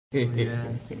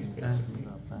Yes.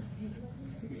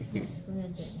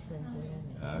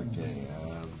 Okay.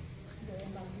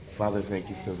 Father, thank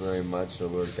you so very much, oh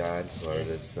Lord God, for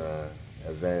this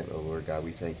event. Oh Lord God,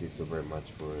 we thank you so very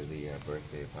much for the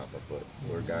birthday of Papa Butt.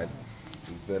 Lord God,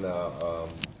 he's been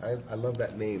I love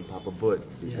that name, Papa Butt,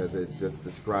 because it just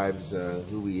describes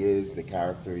who he is, the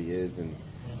character he is, and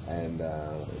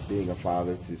being a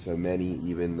father to so many,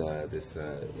 even this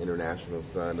international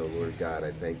son. Oh Lord God,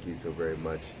 I thank you so very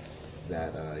much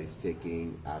that is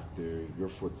taking after your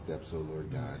footsteps, oh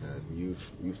Lord God. You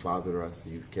father us,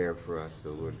 you've cared for us,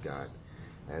 oh Lord God.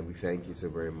 And we thank you so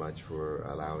very much for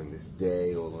allowing this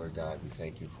day, oh Lord God. We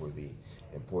thank you for the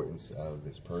importance of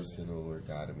this person, oh Lord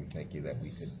God. And we thank you that we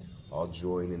could all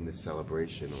join in this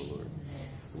celebration, oh Lord.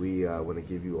 We want to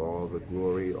give you all the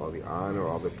glory, all the honor,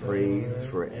 all the praise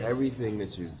for everything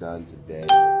that you've done today,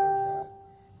 oh Lord God.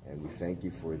 And we thank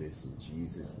you for this in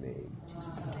Jesus' name.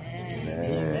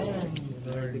 Amen. Amen.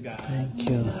 Lord God. Thank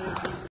you.